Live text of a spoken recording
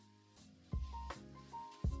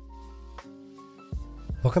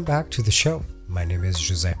Welcome back to the show. My name is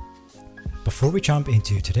Jose. Before we jump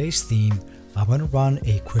into today's theme, I want to run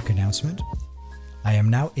a quick announcement. I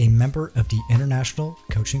am now a member of the International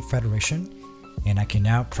Coaching Federation, and I can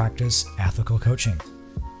now practice ethical coaching.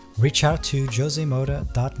 Reach out to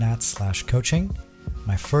josemoda.net/coaching.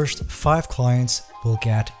 My first 5 clients will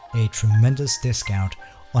get a tremendous discount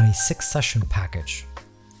on a 6-session package.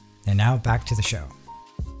 And now back to the show.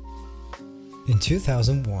 In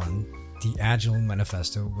 2001, the Agile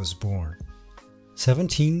Manifesto was born.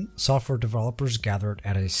 17 software developers gathered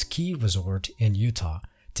at a ski resort in Utah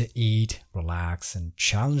to eat, relax, and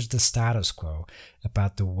challenge the status quo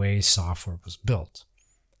about the way software was built.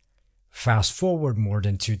 Fast forward more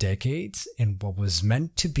than 2 decades, and what was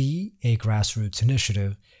meant to be a grassroots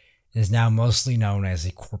initiative is now mostly known as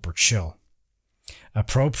a corporate shill.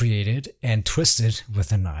 Appropriated and twisted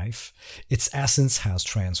with a knife, its essence has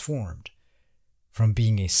transformed. From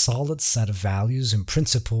being a solid set of values and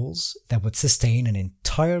principles that would sustain an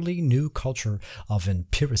entirely new culture of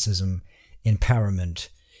empiricism, empowerment,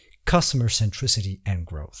 customer centricity, and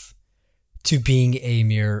growth, to being a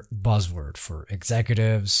mere buzzword for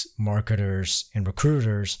executives, marketers, and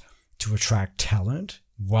recruiters to attract talent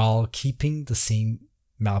while keeping the same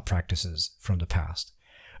malpractices from the past,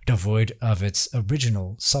 devoid of its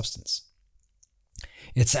original substance.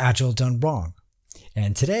 It's Agile done wrong.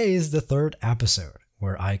 And today is the 3rd episode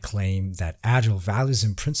where I claim that Agile values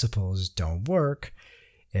and principles don't work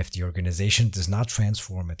if the organization does not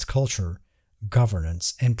transform its culture,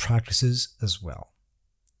 governance, and practices as well.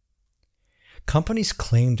 Companies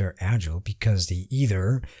claim they're Agile because they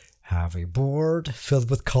either have a board filled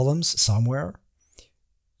with columns somewhere,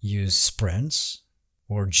 use sprints,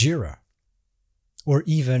 or Jira, or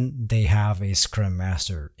even they have a Scrum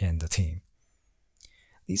Master in the team.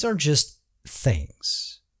 These are just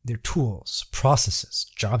things. They're tools, processes,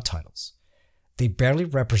 job titles. They barely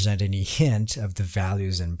represent any hint of the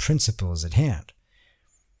values and principles at hand.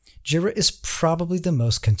 Jira is probably the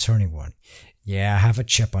most concerning one. Yeah, I have a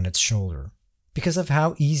chip on its shoulder because of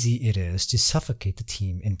how easy it is to suffocate the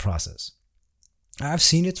team in process. I've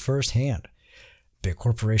seen it firsthand. Big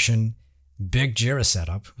corporation, big Jira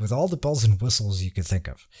setup with all the bells and whistles you could think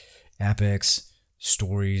of. Epics,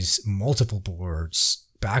 stories, multiple boards,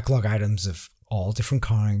 backlog items of all different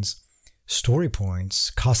kinds, story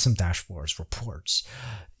points, custom dashboards, reports.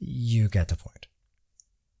 You get the point.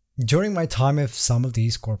 During my time with some of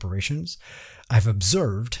these corporations, I've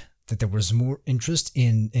observed that there was more interest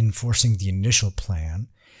in enforcing the initial plan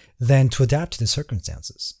than to adapt to the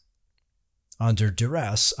circumstances. Under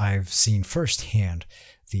duress, I've seen firsthand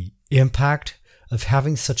the impact of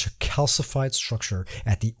having such a calcified structure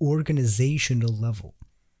at the organizational level,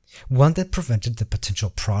 one that prevented the potential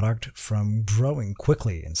product from growing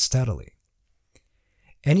quickly and steadily.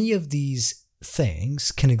 Any of these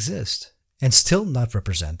things can exist and still not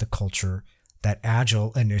represent the culture that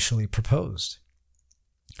Agile initially proposed.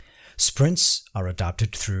 Sprints are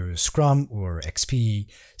adopted through Scrum or XP,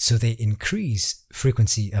 so they increase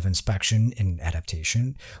frequency of inspection and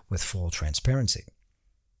adaptation with full transparency.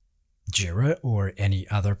 Jira or any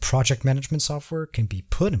other project management software can be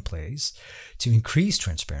put in place to increase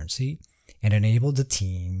transparency and enable the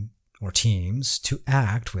team or teams to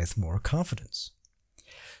act with more confidence.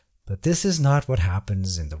 But this is not what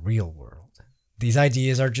happens in the real world. These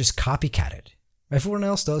ideas are just copycatted. Everyone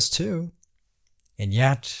else does too. And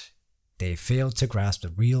yet, they fail to grasp the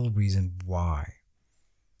real reason why.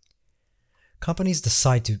 Companies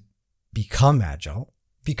decide to become Agile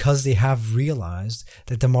because they have realized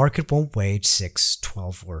that the market won't wait 6,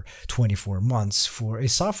 12, or 24 months for a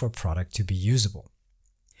software product to be usable.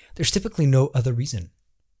 There's typically no other reason.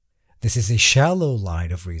 This is a shallow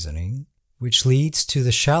line of reasoning, which leads to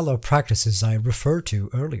the shallow practices I referred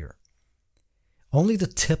to earlier. Only the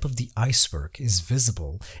tip of the iceberg is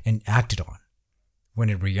visible and acted on,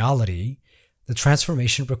 when in reality, the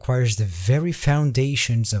transformation requires the very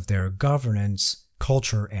foundations of their governance,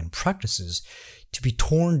 culture, and practices to be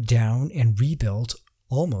torn down and rebuilt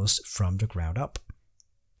almost from the ground up.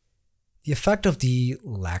 The effect of the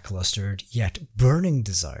lackluster yet burning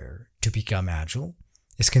desire to become Agile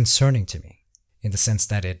is concerning to me, in the sense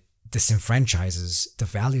that it disenfranchises the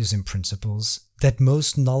values and principles that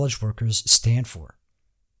most knowledge workers stand for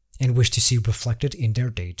and wish to see reflected in their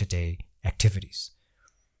day-to-day activities.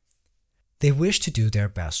 They wish to do their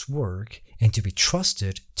best work and to be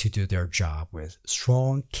trusted to do their job with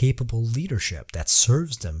strong, capable leadership that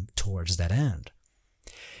serves them towards that end.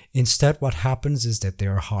 Instead, what happens is that they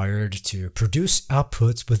are hired to produce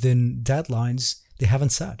outputs within deadlines they haven't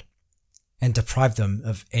set, and deprive them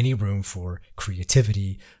of any room for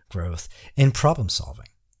creativity, growth, and problem solving.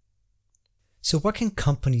 So what can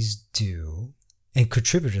companies do, and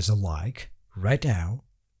contributors alike, right now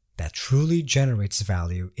that truly generates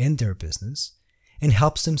value in their business and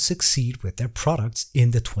helps them succeed with their products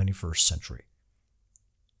in the 21st century?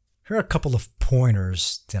 Here are a couple of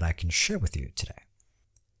pointers that I can share with you today.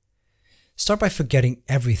 Start by forgetting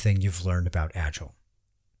everything you've learned about Agile.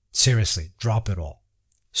 Seriously, drop it all.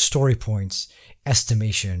 Story points,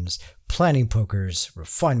 estimations, planning pokers,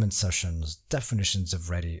 refinement sessions, definitions of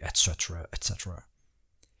ready, etc., etc.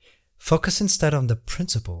 Focus instead on the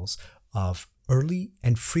principles of early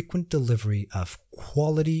and frequent delivery of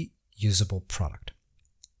quality, usable product,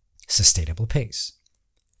 sustainable pace,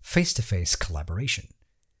 face-to-face collaboration,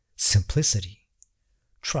 simplicity,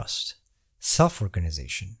 trust,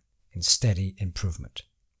 self-organization, and steady improvement.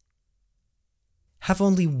 Have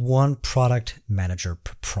only one product manager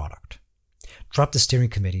per product. Drop the steering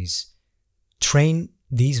committees. Train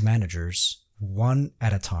these managers one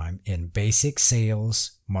at a time in basic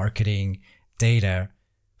sales, marketing, data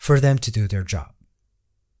for them to do their job.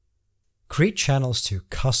 Create channels to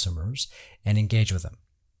customers and engage with them.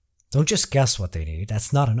 Don't just guess what they need.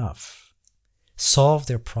 That's not enough. Solve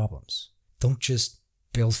their problems. Don't just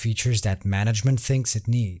build features that management thinks it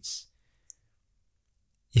needs.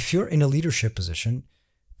 If you're in a leadership position,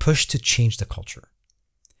 push to change the culture.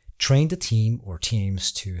 Train the team or teams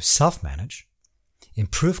to self-manage,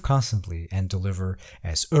 improve constantly, and deliver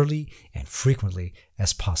as early and frequently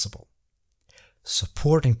as possible.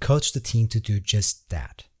 Support and coach the team to do just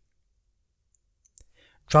that.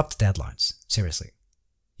 Drop the deadlines. Seriously.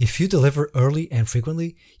 If you deliver early and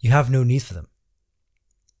frequently, you have no need for them.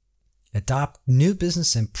 Adopt new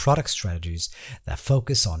business and product strategies that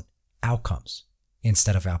focus on outcomes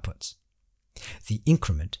instead of outputs. The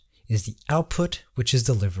increment is the output which is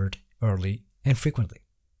delivered early and frequently.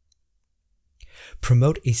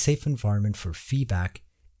 Promote a safe environment for feedback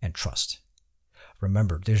and trust.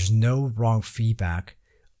 Remember, there's no wrong feedback,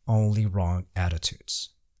 only wrong attitudes.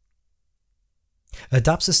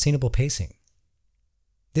 Adopt sustainable pacing.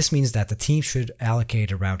 This means that the team should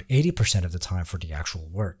allocate around 80% of the time for the actual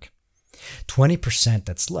work. 20%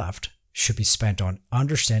 that's left should be spent on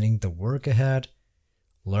understanding the work ahead,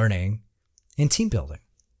 learning, and team building.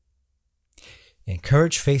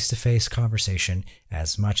 Encourage face-to-face conversation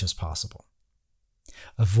as much as possible.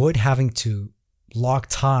 Avoid having to block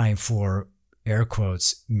time for, air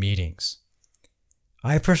quotes, meetings.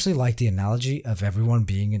 I personally like the analogy of everyone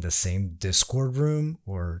being in the same Discord room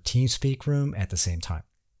or TeamSpeak room at the same time.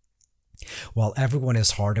 While everyone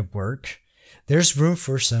is hard at work, there's room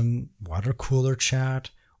for some water cooler chat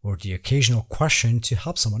or the occasional question to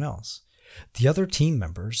help someone else. The other team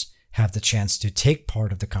members have the chance to take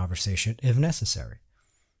part of the conversation if necessary.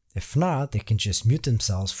 If not, they can just mute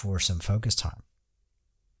themselves for some focus time.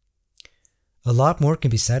 A lot more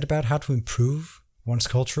can be said about how to improve one's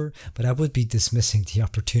culture, but I would be dismissing the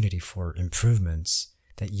opportunity for improvements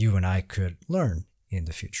that you and I could learn in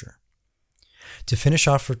the future. To finish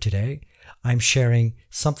off for today, I'm sharing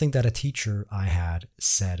something that a teacher I had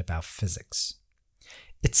said about physics.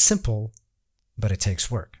 It's simple, but it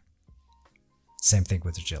takes work. Same thing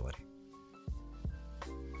with agility.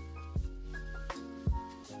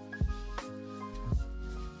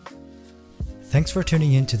 Thanks for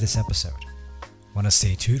tuning in to this episode. Want to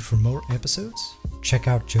stay tuned for more episodes? Check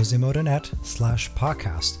out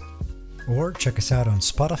josemoda.net/podcast or check us out on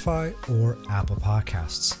Spotify or Apple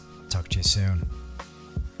Podcasts. Talk to you soon.